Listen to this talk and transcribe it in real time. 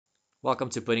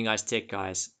Welcome to Burning Eyes Tech,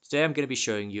 guys. Today I'm going to be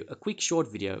showing you a quick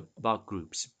short video about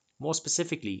groups. More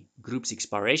specifically, groups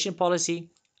expiration policy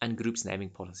and groups naming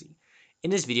policy. In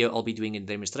this video, I'll be doing a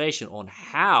demonstration on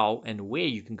how and where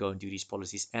you can go and do these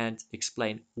policies and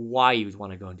explain why you would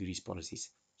want to go and do these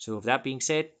policies. So with that being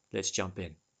said, let's jump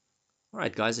in.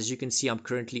 Alright guys, as you can see, I'm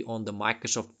currently on the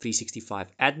Microsoft 365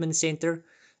 Admin Center.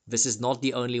 This is not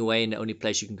the only way and the only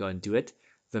place you can go and do it.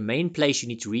 The main place you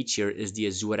need to reach here is the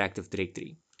Azure Active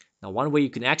Directory. Now, one way you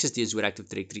can access the Azure Active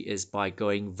Directory is by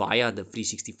going via the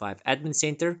 365 Admin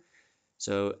Center.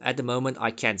 So at the moment, I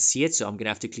can't see it, so I'm going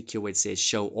to have to click here where it says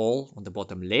Show All on the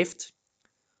bottom left.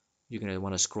 You're going to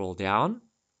want to scroll down.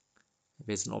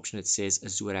 There's an option that says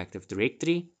Azure Active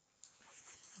Directory.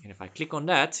 And if I click on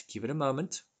that, give it a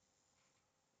moment.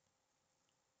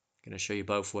 I'm going to show you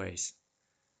both ways.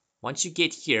 Once you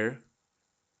get here,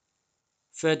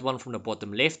 third one from the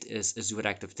bottom left is Azure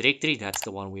Active Directory. That's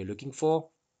the one we're looking for.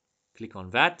 Click on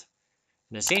that.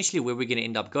 And essentially where we're going to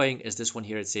end up going is this one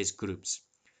here. It says groups.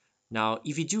 Now,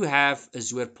 if you do have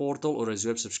Azure Portal or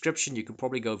Azure subscription, you can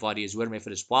probably go via the Azure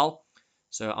method as well.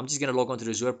 So I'm just going to log on to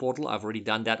the Azure Portal. I've already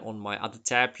done that on my other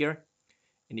tab here.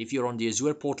 And if you're on the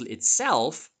Azure Portal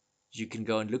itself, you can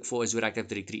go and look for Azure Active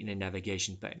Directory in the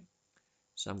navigation pane.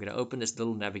 So I'm going to open this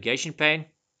little navigation pane.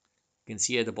 You can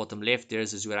see at the bottom left,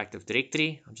 there's Azure Active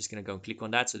Directory. I'm just going to go and click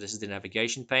on that. So this is the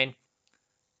navigation pane.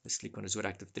 Let's click on Azure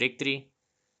Active Directory.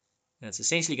 And it's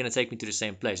essentially going to take me to the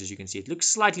same place. As you can see, it looks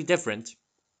slightly different,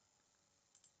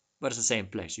 but it's the same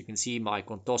place. You can see my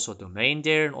Contoso domain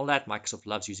there and all that. Microsoft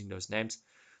loves using those names.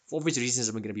 For obvious reasons,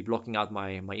 I'm going to be blocking out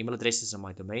my email addresses and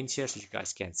my domains here so you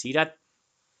guys can't see that.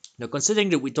 Now, considering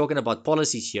that we're talking about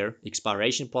policies here,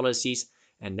 expiration policies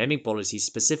and naming policies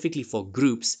specifically for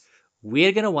groups,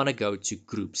 we're going to want to go to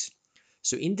groups.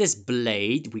 So in this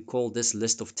blade, we call this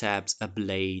list of tabs a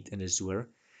blade in Azure.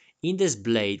 In this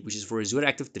blade, which is for Azure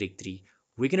Active Directory,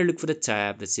 we're going to look for the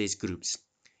tab that says groups.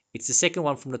 It's the second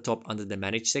one from the top under the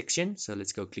manage section. So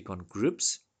let's go click on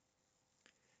groups.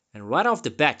 And right off the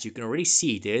bat, you can already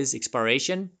see there's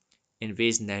expiration and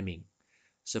there's naming.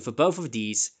 So for both of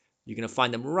these, you're going to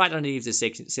find them right underneath the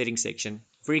settings section.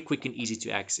 Very quick and easy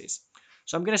to access.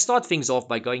 So I'm going to start things off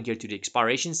by going here to the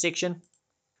expiration section.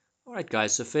 All right,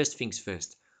 guys, so first things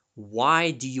first.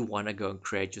 Why do you want to go and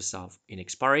create yourself an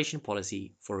expiration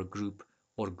policy for a group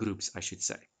or groups, I should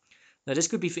say? Now, this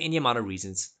could be for any amount of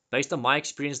reasons. Based on my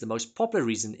experience, the most popular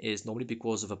reason is normally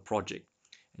because of a project.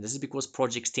 And this is because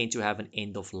projects tend to have an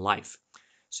end of life.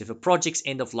 So if a project's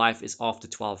end of life is after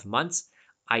 12 months,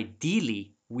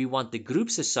 ideally, we want the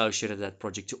groups associated with that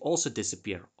project to also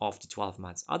disappear after 12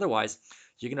 months. Otherwise,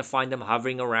 you're going to find them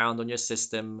hovering around on your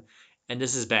system. And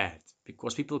this is bad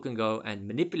because people can go and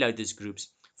manipulate these groups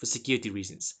for security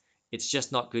reasons. It's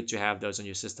just not good to have those on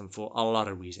your system for a lot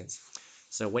of reasons.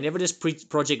 So whenever this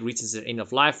project reaches the end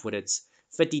of life, whether it's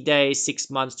 30 days,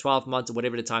 6 months, 12 months, or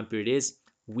whatever the time period is,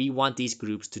 we want these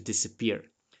groups to disappear.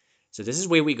 So this is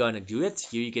where we're going to do it.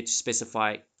 Here you get to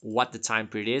specify what the time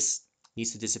period is. It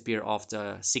needs to disappear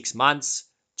after 6 months,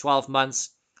 12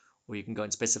 months, or you can go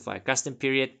and specify a custom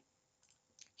period.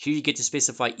 Here you get to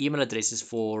specify email addresses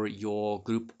for your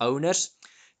group owners.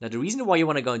 Now, the reason why you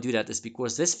want to go and do that is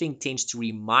because this thing tends to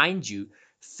remind you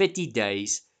 30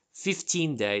 days,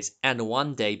 15 days, and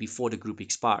 1 day before the group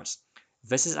expires.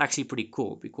 This is actually pretty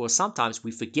cool because sometimes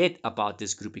we forget about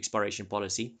this group expiration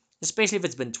policy, especially if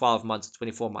it's been 12 months or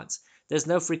 24 months. There's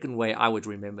no freaking way I would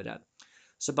remember that.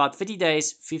 So about 30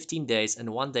 days, 15 days, and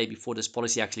 1 day before this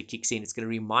policy actually kicks in, it's going to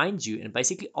remind you and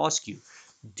basically ask you,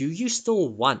 do you still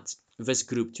want this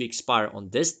group to expire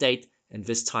on this date and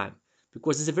this time?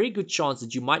 Because there's a very good chance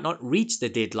that you might not reach the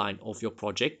deadline of your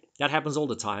project. That happens all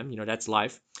the time. You know, that's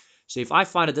life. So if I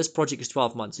find that this project is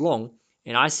 12 months long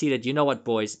and I see that, you know what,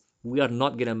 boys, we are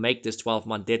not going to make this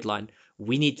 12-month deadline.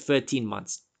 We need 13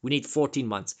 months. We need 14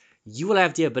 months. You will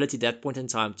have the ability at that point in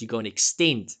time to go and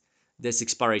extend this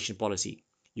expiration policy.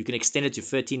 You can extend it to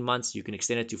 13 months. You can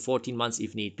extend it to 14 months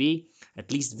if need be.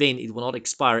 At least then it will not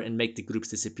expire and make the groups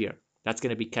disappear. That's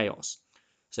going to be chaos.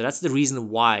 So that's the reason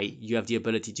why you have the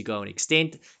ability to go and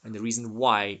extend and the reason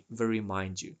why they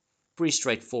remind you. Pretty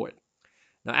straightforward.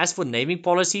 Now, as for naming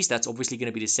policies, that's obviously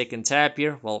going to be the second tab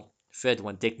here. Well, third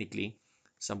one technically.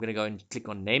 So I'm going to go and click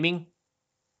on naming.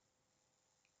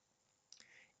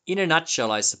 In a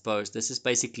nutshell, I suppose, this is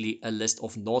basically a list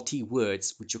of naughty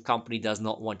words which your company does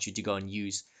not want you to go and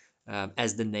use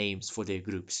as the names for their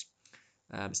groups.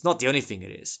 It's not the only thing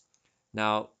it is.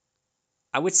 Now,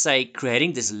 I would say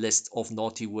creating this list of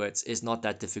naughty words is not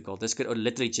that difficult. This could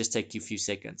literally just take you a few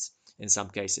seconds in some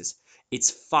cases. It's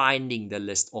finding the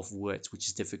list of words which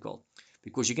is difficult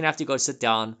because you're going to have to go sit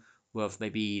down with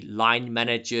maybe line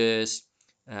managers,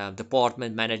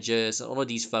 department managers, and all of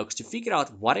these folks to figure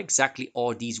out what exactly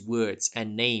are these words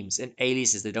and names and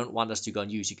aliases they don't want us to go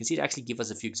and use. You can see it actually give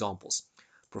us a few examples.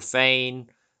 Profane,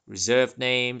 reserved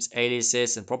names,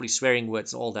 aliases, and probably swearing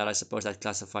words, all that. I suppose that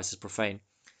classifies as profane.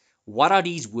 What are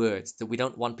these words that we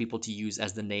don't want people to use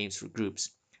as the names for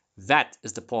groups? That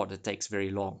is the part that takes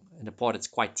very long and the part that's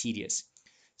quite tedious.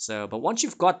 So, but once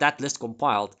you've got that list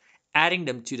compiled, adding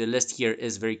them to the list here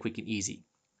is very quick and easy.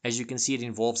 As you can see, it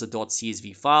involves a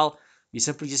 .csv file. You're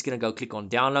simply just going to go click on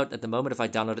download. At the moment, if I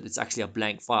download it, it's actually a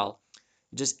blank file.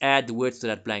 You just add the words to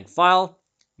that blank file.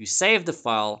 You save the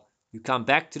file. You come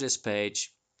back to this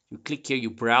page. You click here.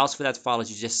 You browse for that file that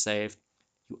you just saved.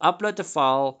 You upload the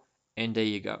file, and there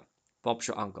you go. Bob's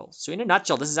your uncle. So in a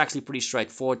nutshell, this is actually pretty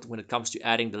straightforward when it comes to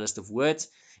adding the list of words.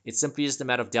 It's simply just a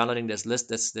matter of downloading this list,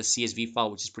 this CSV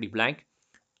file, which is pretty blank,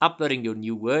 uploading your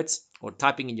new words, or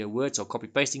typing in your words, or copy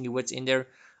pasting your words in there,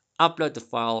 upload the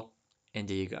file, and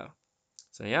there you go.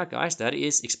 So yeah, guys, that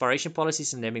is expiration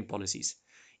policies and naming policies.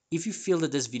 If you feel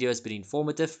that this video has been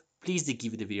informative, please do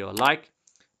give the video a like,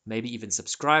 maybe even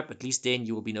subscribe. At least then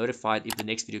you will be notified if the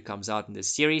next video comes out in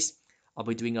this series. I'll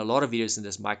be doing a lot of videos in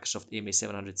this Microsoft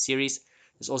MS-700 series.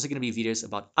 There's also going to be videos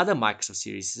about other Microsoft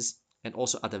series and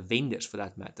also other vendors for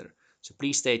that matter. So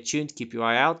please stay tuned, keep your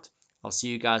eye out. I'll see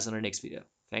you guys on the next video.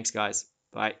 Thanks, guys.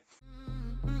 Bye.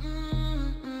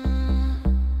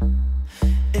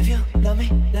 If you love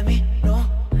me, let me know.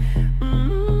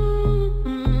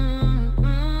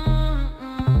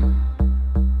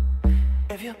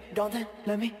 If you don't, then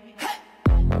let me